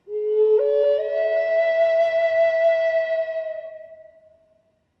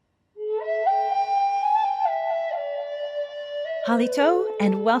Halito,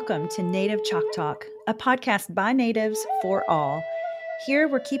 and welcome to Native Chalk Talk, a podcast by natives for all. Here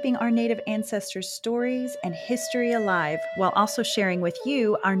we're keeping our Native ancestors' stories and history alive while also sharing with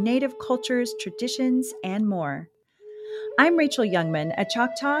you our Native cultures, traditions, and more. I'm Rachel Youngman, a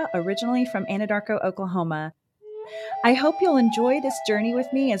Choctaw originally from Anadarko, Oklahoma. I hope you'll enjoy this journey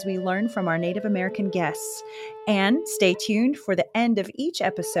with me as we learn from our Native American guests. And stay tuned for the end of each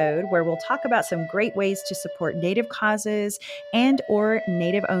episode where we'll talk about some great ways to support Native causes and or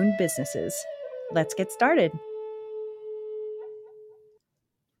Native-owned businesses. Let's get started.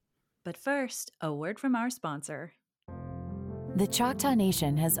 But first, a word from our sponsor. The Choctaw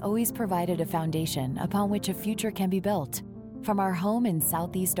Nation has always provided a foundation upon which a future can be built. From our home in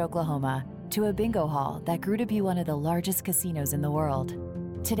southeast Oklahoma to a bingo hall that grew to be one of the largest casinos in the world.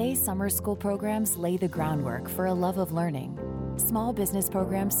 Today's summer school programs lay the groundwork for a love of learning. Small business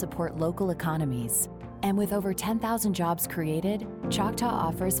programs support local economies. And with over 10,000 jobs created, Choctaw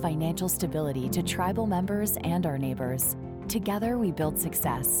offers financial stability to tribal members and our neighbors. Together we build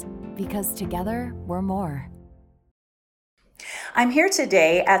success, because together we're more. I'm here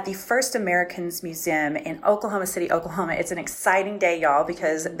today at the First Americans Museum in Oklahoma City, Oklahoma. It's an exciting day, y'all,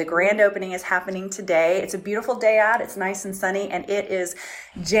 because the grand opening is happening today. It's a beautiful day out. It's nice and sunny, and it is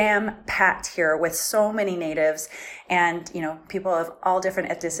jam-packed here with so many natives and, people of all different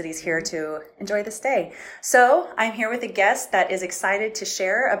ethnicities here to enjoy this day. So I'm here with a guest that is excited to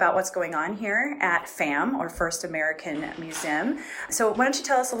share about what's going on here at FAM, or First American Museum. So why don't you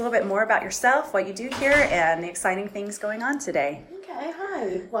tell us a little bit more about yourself, what you do here, and the exciting things going on today. Okay,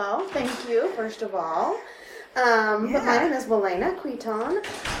 hi. Well, thank you, first of all. But my name is Welena Quiton.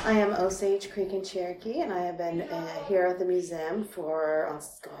 I am Osage Creek and Cherokee, and I have been here at the museum for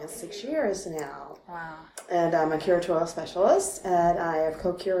going on 6 years now. Wow. And I'm a curatorial specialist, and I have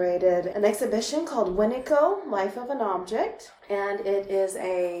co-curated an exhibition called Winneco, Life of an Object. And it is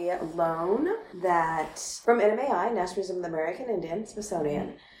a loan that from NMAI, National Museum of the American Indian,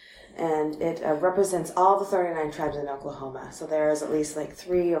 Smithsonian. And it represents all the 39 tribes in Oklahoma. So there is at least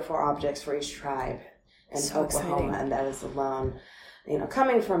 3 or 4 objects for each tribe in Oklahoma. Exciting. And that is a loan,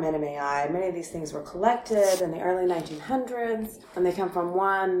 coming from NMAI. Many of these things were collected in the early 1900s. And they come from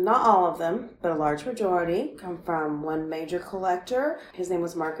not all of them, but a large majority, come from one major collector. His name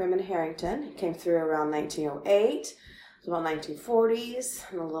was Mark Raymond Harrington. He came through around 1908, about 1940s,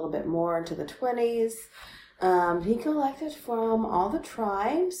 and a little bit more into the 20s. He collected from all the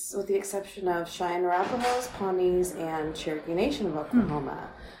tribes, with the exception of Cheyenne, Arapahoes, Pawnees, and Cherokee Nation of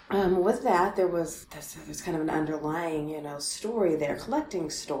Oklahoma. With that, there's kind of an underlying, story there, collecting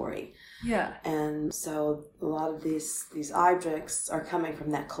story. Yeah. And so a lot of these objects are coming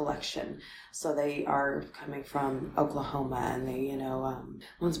from that collection. So they are coming from Oklahoma, and they,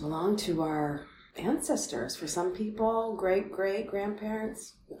 ones belong to our ancestors. For some people,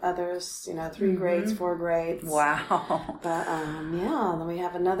 great-great-grandparents. Others, 3 grades, 4 grades. Wow. But, and then we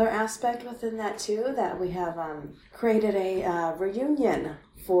have another aspect within that, too, that we have created a reunion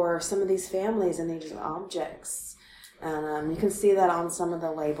for some of these families and these objects. And you can see that on some of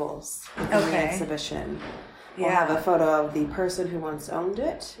the labels in the exhibition. We'll have a photo of the person who once owned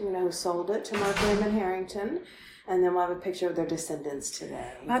it, who sold it to Mark Raymond Harrington. And then we'll have a picture of their descendants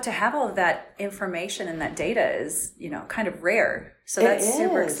today. Wow, to have all of that information and that data is, kind of rare. So that's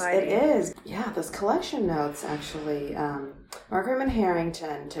super exciting. It is. Yeah, those collection notes, actually. Mark Raymond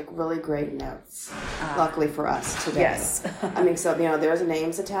Harrington took really great notes, luckily for us today. Yes. There's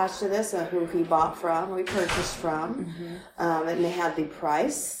names attached to this, who he bought from, who he purchased from. Mm-hmm. And they had the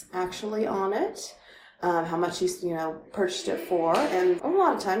price, actually, on it. How much he, purchased it for. And a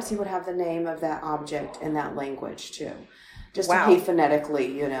lot of times he would have the name of that object in that language, too. Just so he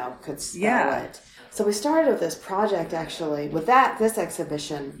phonetically, could spell it. So we started with this project, actually, with this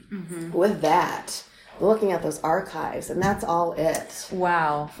exhibition, with that, looking at those archives, and that's all it.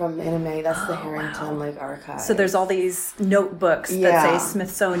 Wow. From NMA, that's the Harrington Lake Archive. So there's all these notebooks that say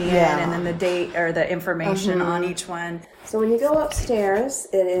Smithsonian and then the date or the information on each one. So when you go upstairs,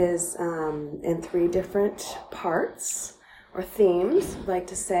 it is in 3 different parts or themes, I'd like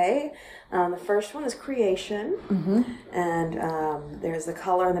to say. The first one is creation, and there's the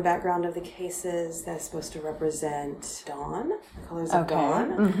color in the background of the cases that's supposed to represent dawn, the colors of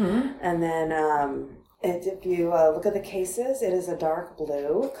dawn. And then if you look at the cases, it is a dark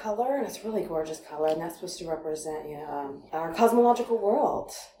blue color, and it's a really gorgeous color, and that's supposed to represent our cosmological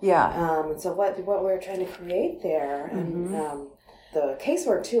world. Yeah. And so what we're trying to create there, and the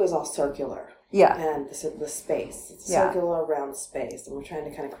casework too is all circular. Yeah. And the space. It's circular around space, and we're trying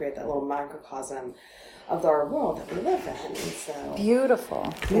to kind of create that little microcosm of our world that we live in. And so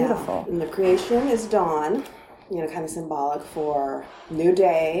beautiful. And the creation is dawn. kind of symbolic for new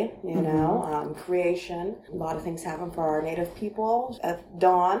day, creation. A lot of things happen for our Native people at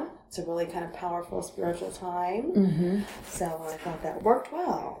dawn. It's a really kind of powerful spiritual time. So I thought that worked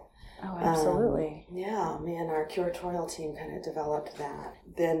well. Oh, absolutely. Me and our curatorial team kind of developed that.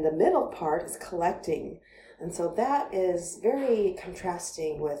 Then the middle part is collecting. And so that is very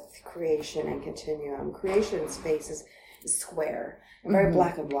contrasting with creation and continuum. Creation space is square and very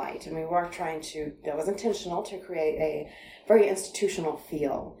black and white. And we were trying to, that was intentional, to create a very institutional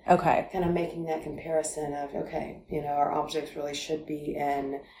feel. Okay. Kind of making that comparison of, our objects really should be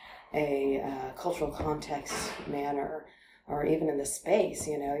in a cultural context manner, or even in the space,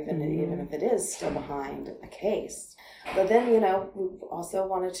 even if it is still behind a case. But then, we also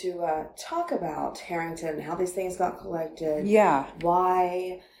wanted to talk about Harrington, how these things got collected. Yeah.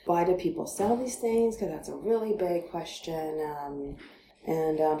 Why do people sell these things? Because that's a really big question.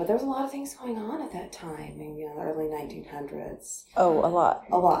 But there was a lot of things going on at that time in the early 1900s. Oh, a lot.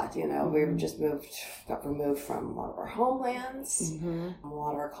 A lot, we were just got removed from a lot of our homelands. A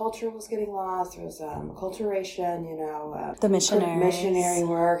lot of our culture was getting lost. There was acculturation, the missionary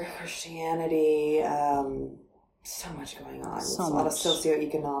work, Christianity, so much going on. A lot of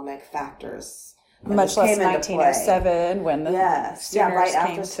socioeconomic factors. Much less 1907 when the Sooners right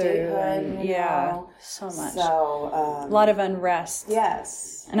came after statehood. So much. So a lot of unrest.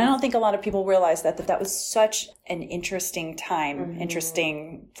 Yes. And I don't think a lot of people realize that was such an interesting time.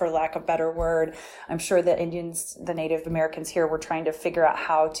 Interesting, for lack of a better word. I'm sure that the Native Americans here were trying to figure out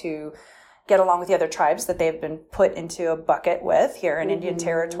how to get along with the other tribes that they've been put into a bucket with here in Indian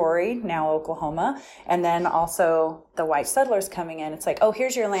Territory, now Oklahoma. And then also the white settlers coming in. It's like, oh,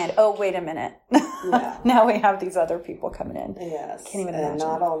 here's your land. Oh, wait a minute. Now we have these other people coming in. Yes. Can't even imagine. And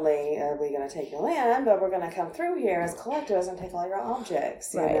not only are we going to take your land, but we're going to come through here as collectors and take all your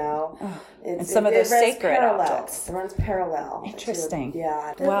objects, And some of those sacred objects. It runs parallel. Interesting.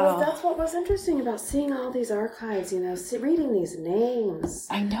 Wow. That's what was interesting about seeing all these archives, reading these names.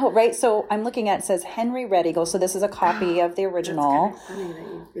 I know, right? So I'm looking at, it says Henry Red Eagle. So this is a copy of the original. That's kind of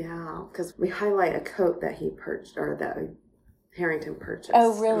funny that because we highlight a coat that he purchased, or that Harrington purchased.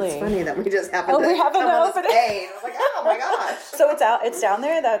 Oh, really? It's funny that we just happened to open it. I was like, oh my gosh. So it's down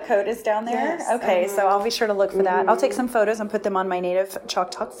there? The code is down there? Yes. Okay, so I'll be sure to look for that. I'll take some photos and put them on my Native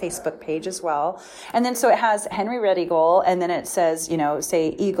Chalk Talk Facebook page as well. And then so it has Henry Red Eagle, and then it says, say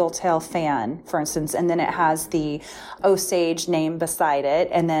Eagle Tail Fan, for instance, and then it has the Osage name beside it,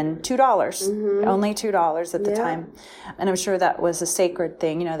 and then $2. Only $2 at the time. And I'm sure that was a sacred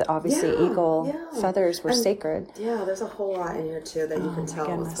thing, that obviously eagle feathers were sacred. Yeah, there's a whole lot in here too that you can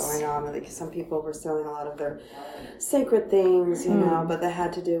tell what's going on. Like some people were selling a lot of their sacred things, but that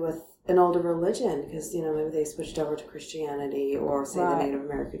had to do with an older religion because maybe they switched over to Christianity or say the Native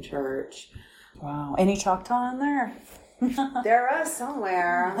American Church. Wow. Any Choctaw on there? There is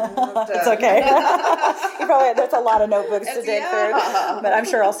somewhere. It's okay. There's a lot of notebooks to dig through, but I'm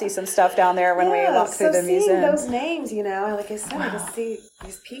sure I'll see some stuff down there when we walk through the museum. Seeing those names, like I said, I just see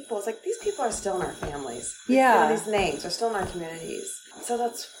these people. It's like these people are still in our families. These names are still in our communities. So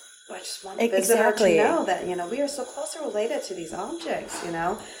that's I just want the visitor to know that we are so closely related to these objects.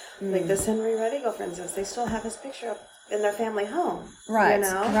 Like this Henry Red Eagle, for instance, they still have his picture up in their family home. Right.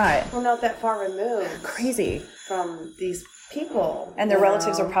 Right. We're not that far removed. Crazy. From these people. And their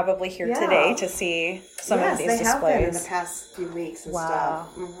relatives are probably here today to see some of these displays. Yes, they have been in the past few weeks and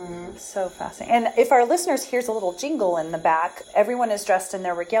stuff. So fascinating. And if our listeners here's a little jingle in the back, everyone is dressed in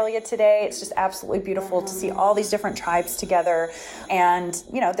their regalia today. It's just absolutely beautiful to see all these different tribes together. And,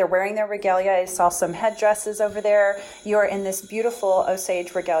 they're wearing their regalia. I saw some headdresses over there. You're in this beautiful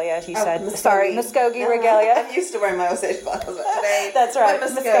Osage regalia, as you said. Muskogee. Sorry, Muskogee regalia. I'm used to wearing my Osage clothes, but today that's right,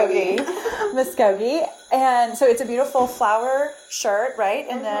 Muskogee. And so it's a beautiful flower shirt, right?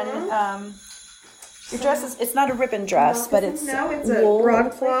 And then your dress is, it's not a ribbon dress, but it's a wool.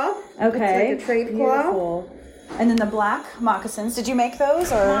 broadcloth. Okay. It's like a trade cloth. And then the black moccasins. Did you make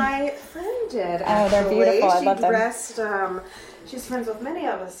those? Or my friend did, actually. Oh, they're beautiful. I love them. She dressed, she's friends with many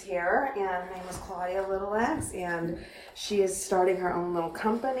of us here, and her name was Claudia Littleaxe, and she is starting her own little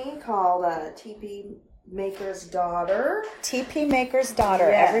company called TP Maker's Daughter. TP Maker's Daughter.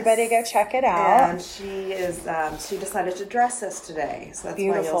 Yes. Everybody go check it out. And she is, she decided to dress us today. So that's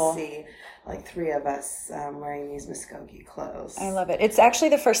beautiful. Why you'll see like three of us wearing these Muskogee clothes. I love it. It's actually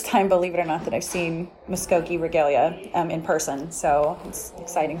the first time, believe it or not, that I've seen Muskogee regalia in person. So it's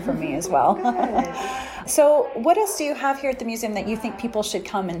exciting for me as well. So what else do you have here at the museum that you think people should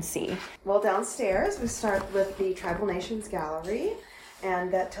come and see? Well, downstairs we start with the Tribal Nations Gallery.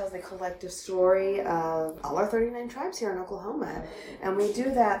 And that tells the collective story of all our 39 tribes here in Oklahoma. And we do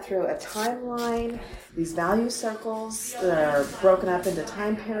that through a timeline, these value circles that are broken up into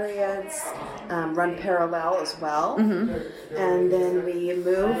time periods, run parallel as well. And then we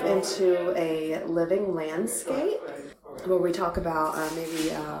move into a living landscape where we talk about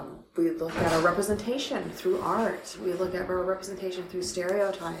we look at our representation through art. We look at our representation through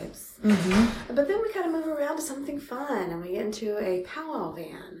stereotypes. But then we kind of move around to something fun, and we get into a powwow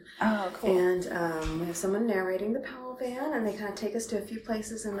van. Oh, cool. And we have someone narrating the powwow van, and they kind of take us to a few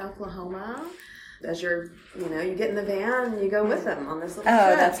places in Oklahoma. As you get in the van, and you go with them on this little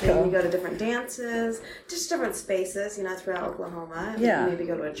trip. That's cool. And you go to different dances, just different spaces, throughout Oklahoma. Yeah. Maybe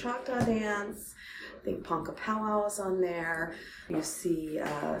go to a Choctaw dance. I think Ponca Powwow is on there. You see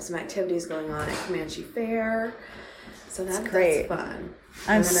some activities going on at Comanche Fair. So that's great. That's fun.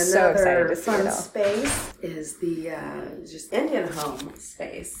 I'm so excited to see it all. Another fun space is the just Indian home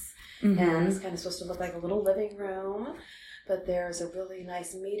space. And it's kind of supposed to look like a little living room. But there's a really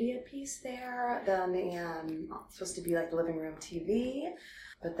nice media piece there. Then it's supposed to be like the living room TV.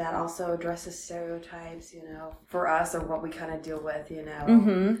 But that also addresses stereotypes, for us, or what we kind of deal with,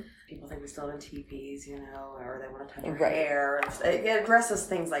 People think we still live in teepees, or they want to touch our hair. It addresses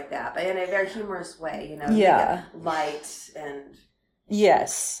things like that, but in a very humorous way, Yeah. Light and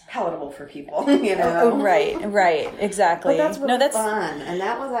yes, palatable for people, Right, exactly. But that's really fun, and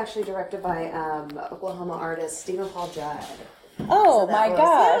that was actually directed by Oklahoma artist Stephen Paul Judd. Oh my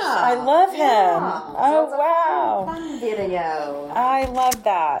gosh, I love him. Yeah. Oh wow, Fun video. I love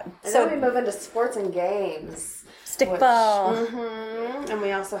that. And then we move into sports and games. Stickball. And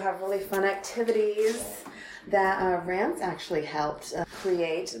we also have really fun activities that Rance actually helped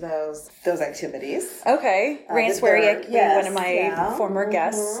create those activities. Okay. Rance Wariak, one of my former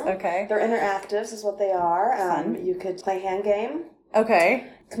guests. Okay. They're interactives is what they are. Fun. You could play hand game. Okay.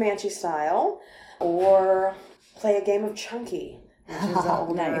 Comanche style. Or play a game of Chunky, which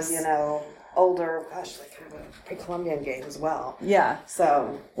is an older, nice. like kind of a pre-Columbian game as well. Yeah.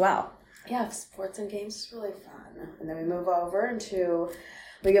 So. Wow. Yeah, sports and games is really fun. And then we move over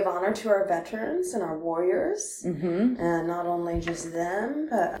we give honor to our veterans and our warriors. And not only just them,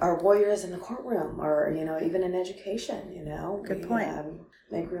 but our warriors in the courtroom or, even in education, Good point.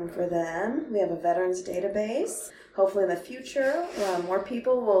 Make room for them. We have a veterans database. Hopefully in the future, more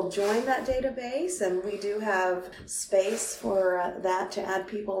people will join that database. And we do have space for that to add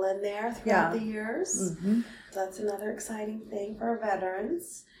people in there throughout the years. That's another exciting thing for our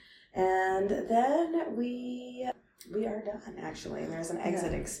veterans. And then we are done, actually, and there's an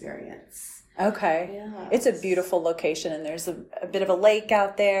exit experience. Okay. Yeah. It's a beautiful location, and there's a bit of a lake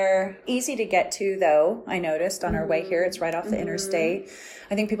out there. Easy to get to, though, I noticed on our way here. It's right off the interstate.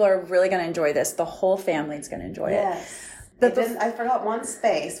 I think people are really going to enjoy this. The whole family's going to enjoy it. Yes. I forgot one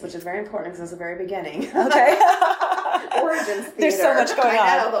space, which is very important because it's the very beginning. Okay. Origins Theater. There's so much going on.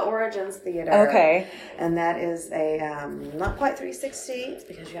 I know, the Origins Theater. Okay. And that is a, not quite 360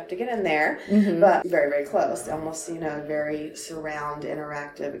 because you have to get in there, but very, very close. Almost, very surround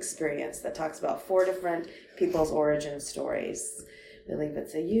interactive experience that talks about 4 different people's origin stories. I believe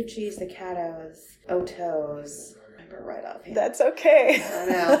it's the Uchis, the Caddos, Otos. Right off here. That's okay. I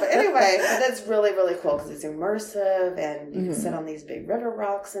know. But anyway, that's really, really cool because it's immersive and you can sit on these big river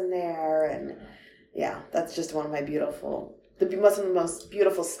rocks in there. And yeah, that's just one of my most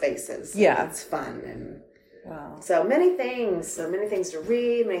beautiful spaces. Yeah. It's fun. And wow. So many things to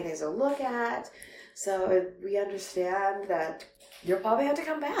read, many things to look at. So we understand that you'll probably have to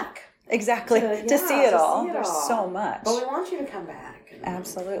come back. Exactly. To see it all. There's so much. But we want you to come back.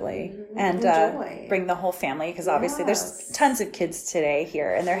 Absolutely. And enjoy. Bring the whole family because obviously there's tons of kids today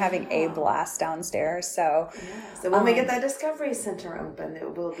here and they're having a blast downstairs. So, so when we get that Discovery Center open,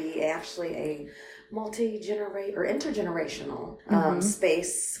 it will be actually a intergenerational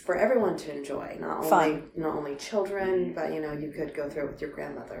space for everyone to enjoy. Not only children, but you could go through it with your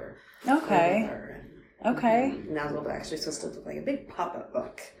grandmother. Okay. Now it'll actually supposed to look like a big pop-up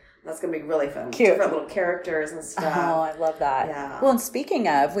book. That's going to be really fun. Cute. Different little characters and stuff. Oh, I love that. Yeah. Well, and speaking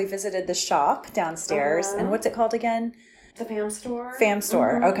of, we visited the shop downstairs. And what's it called again? The Fam Store. Fam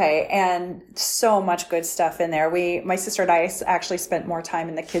Store, okay. And so much good stuff in there. My sister and I actually spent more time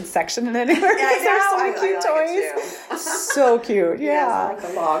in the kids section than anywhere. Yeah, I know. There's so many cute toys. So cute, yeah. I like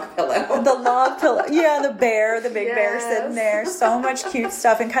the log pillow. The log pillow. Yeah, the big bear sitting there. So much cute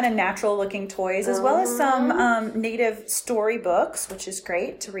stuff and kind of natural looking toys, as well as some native storybooks, which is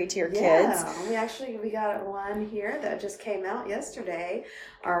great to read to your kids. Yeah, we got one here that just came out yesterday.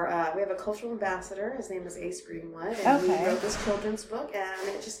 We have a cultural ambassador. His name is Ace Greenwood, and he wrote this children's book, and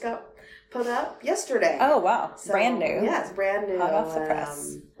it just got put up yesterday. Oh, wow. So, brand new. Yeah, it's brand new. Hot off the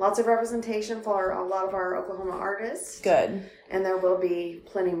press. Lots of representation for a lot of our Oklahoma artists. Good. And there will be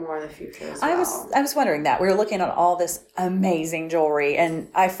plenty more in the future as well. I was wondering that. We were looking at all this amazing jewelry, and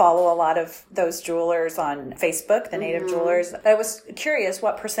I follow a lot of those jewelers on Facebook, the Native Jewelers. I was curious,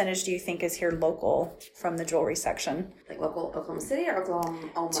 what percentage do you think is here local from the jewelry section? Like local Oklahoma City or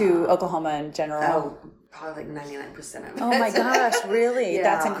Oklahoma? To Oklahoma in general. Oh, probably like 99% of it. Oh my gosh, really? Yeah.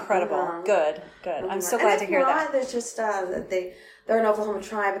 That's incredible. Good. I'm so glad to hear that. There's just that they're an Oklahoma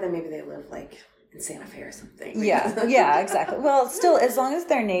tribe, but then maybe they live like in Santa Fe or something. Yeah, exactly. Well, still, as long as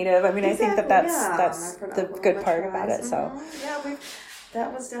they're native, I mean, exactly, I think that's the good part about it. So yeah,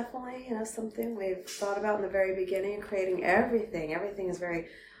 that was definitely something we've thought about in the very beginning, creating everything. Everything is very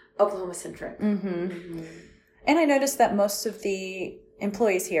Oklahoma centric. And I noticed that most of the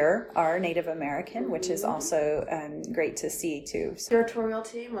employees here are Native American, which is also great to see too. So curatorial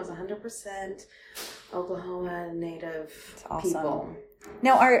team was 100% Oklahoma Native people.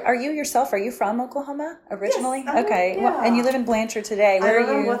 Now, are you yourself? Are you from Oklahoma originally? Yes, okay, yeah. Well, and you live in Blanchard today. Where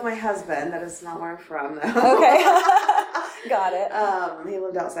are you? With my husband. That is not where I'm from, though. Okay, got it. He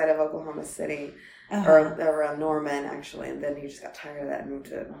lived outside of Oklahoma City, or around Norman, actually, and then he just got tired of that and moved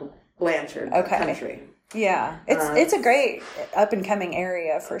to Blanchard country. Yeah, it's a great up and coming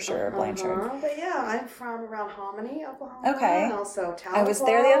area for sure, Blanchard. But yeah, I'm from around Hominy, Oklahoma. Okay, and also Tahlequah. I was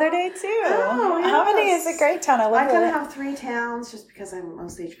there the other day too. Oh, yes. Hominy is a great town. I love it. I kind of have 3 towns just because I'm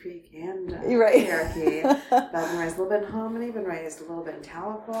Osage Creek and right. Cherokee. But I've been raised a little bit in Hominy, been raised a little bit in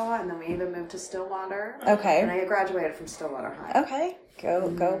Tahlequah, and then we even moved to Stillwater. Okay, and I graduated from Stillwater High. Okay,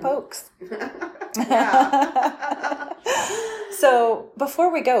 go Pokes. Yeah. So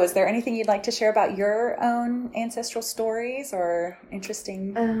before we go, is there anything you'd like to share about your own ancestral stories or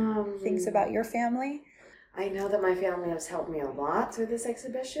interesting things about your family? I know that my family has helped me a lot through this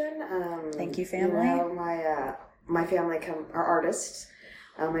exhibition. Thank you, family. My family are artists.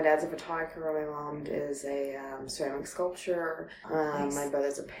 My dad's a photographer. My mom is a ceramic sculptor. Nice. My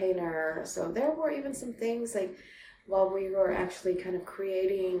brother's a painter. So there were even some things like while we were actually kind of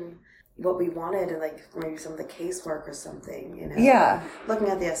creating what we wanted, and like maybe some of the casework or something, Yeah. Looking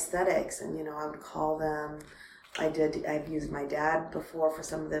at the aesthetics, and I would call them. I've used my dad before for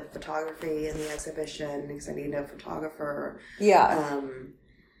some of the photography in the exhibition because I needed a photographer. Yeah.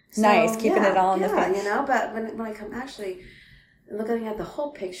 Nice, keeping it all in the face. But when I come actually looking at the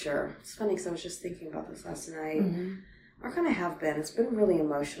whole picture, it's funny because I was just thinking about this last night. Mm-hmm. Or kind of have been. It's been really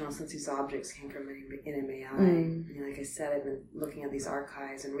emotional since these objects came from NMAI. Like I said, I've been looking at these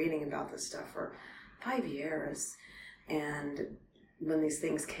archives and reading about this stuff for 5 years. And when these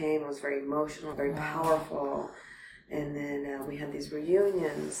things came, it was very emotional, very powerful. And then we had these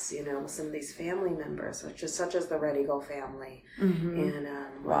reunions, with some of these family members, such as the Red Eagle family. And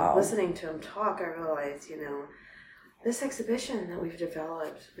listening to them talk, I realized, this exhibition that we've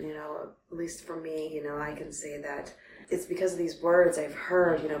developed, at least for me, I can say that it's because of these words I've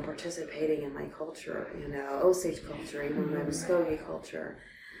heard, participating in my culture, Osage culture, even my Muskogee culture.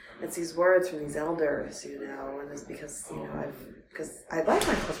 It's these words from these elders, and it's because, because I like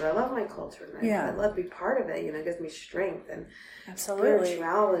my culture, I love my culture, and I love to be part of it, it gives me strength and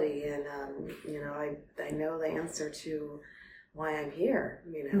spirituality, and, I know the answer to why I'm here,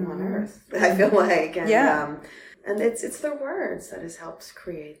 on Earth, I feel like, and, and it's their words that has helped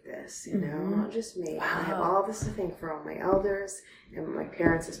create this, not just me. Wow. I have all this to thank for all my elders and my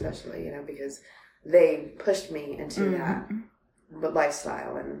parents especially, because they pushed me into that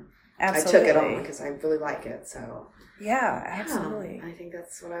lifestyle, and absolutely. I took it on because I really like it. So yeah, absolutely. I think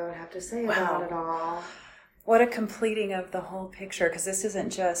that's what I would have to say about it all. What a completing of the whole picture, because this isn't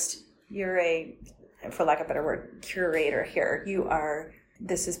just you're a, for lack of a better word, curator here.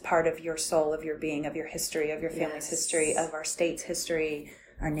 This is part of your soul, of your being, of your history, of your family's history, of our state's history,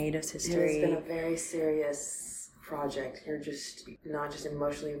 our natives' history. It's been a very serious project. You're just not just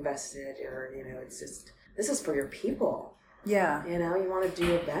emotionally invested, or it's just, this is for your people. Yeah. You want to do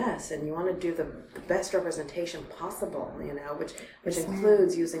your best, and you want to do the best representation possible, which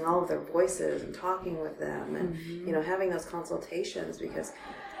includes using all of their voices and talking with them, and having those consultations, because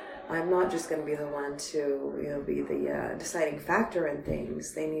I'm not just going to be the one to, be the deciding factor in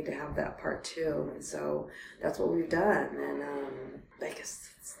things. They need to have that part too, and so that's what we've done. And I guess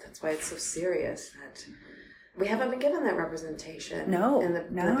that's why it's so serious that we haven't been given that representation in the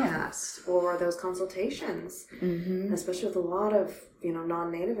past, or those consultations, especially with a lot of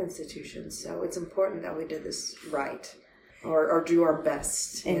non-native institutions. So it's important that we did this right, or do our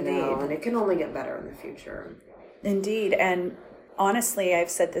best, and it can only get better in the future. Indeed, and honestly,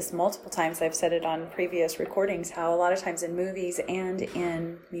 I've said this multiple times. I've said it on previous recordings, how a lot of times in movies and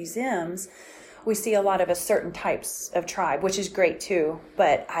in museums, we see a lot of a certain types of tribe, which is great too.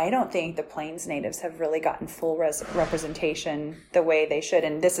 But I don't think the Plains natives have really gotten full representation the way they should.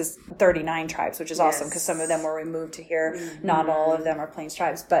 And this is 39 tribes, which is awesome because some of them were removed to here. Mm-hmm. Not all of them are Plains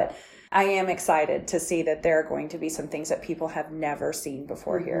tribes, but I am excited to see that there are going to be some things that people have never seen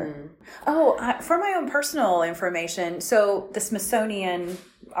before here. Oh, for my own personal information, so the Smithsonian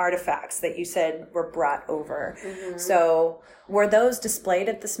artifacts that you said were brought over. So were those displayed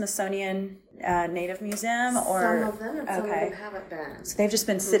at the Smithsonian Native Museum? Or some of them, and some of them haven't been. So they've just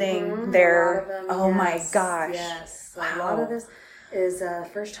been sitting there. A lot of them, oh my gosh. Yes. Wow. A lot of this is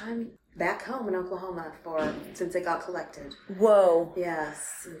first time back home in Oklahoma since it got collected. Whoa.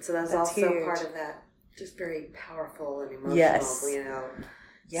 Yes. And so that's also huge. part of that just very powerful and emotional,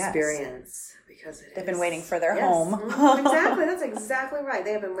 experience. Because they've been waiting for their home. Exactly. That's exactly right.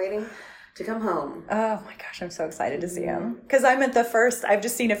 They have been waiting to come home. Oh my gosh, I'm so excited to see them. Because I'm at I've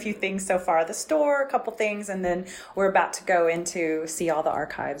just seen a few things so far. The store, a couple things, and then we're about to go see all the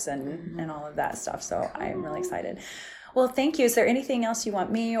archives and all of that stuff. So I'm really excited. Well, thank you. Is there anything else you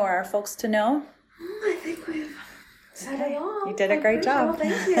want me or our folks to know? I think we've said it all. You did a great job.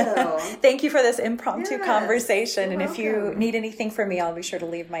 Thank you. Thank you for this impromptu conversation. And if you need anything from me, I'll be sure to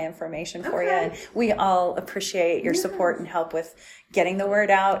leave my information for you. And we all appreciate your support and help with getting the word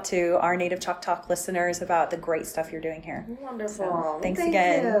out to our Native Chalk Talk listeners about the great stuff you're doing here. Wonderful. So, thanks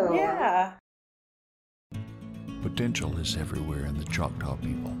again. You. Yeah. Potential is everywhere in the Choctaw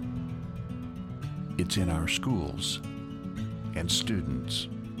people. It's in our schools and students.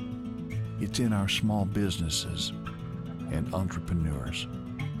 It's in our small businesses and entrepreneurs.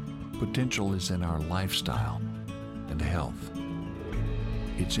 Potential is in our lifestyle and health.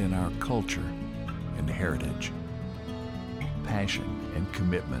 It's in our culture and heritage. Passion and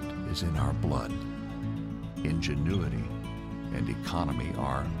commitment is in our blood. Ingenuity and economy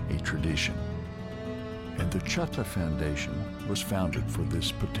are a tradition. And the Choctaw Foundation was founded for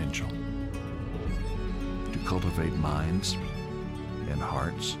this potential. To cultivate minds and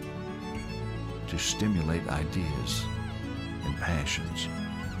hearts, to stimulate ideas and passions,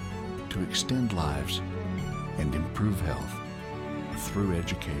 to extend lives and improve health through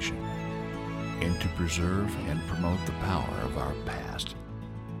education, and to preserve and promote the power of our past.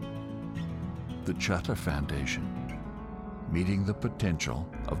 The Choctaw Foundation, meeting the potential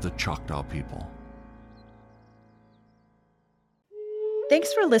of the Choctaw people.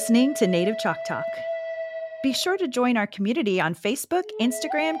 Thanks for listening to Native Chalk Talk. Be sure to join our community on Facebook,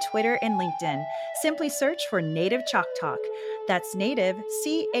 Instagram, Twitter, and LinkedIn. Simply search for Native Chalk Talk. That's Native,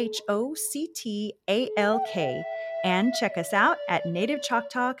 CHOCTALK. And check us out at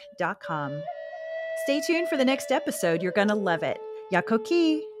nativechalktalk.com. Stay tuned for the next episode. You're going to love it.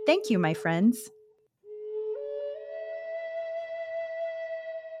 Yakoki. Thank you, my friends.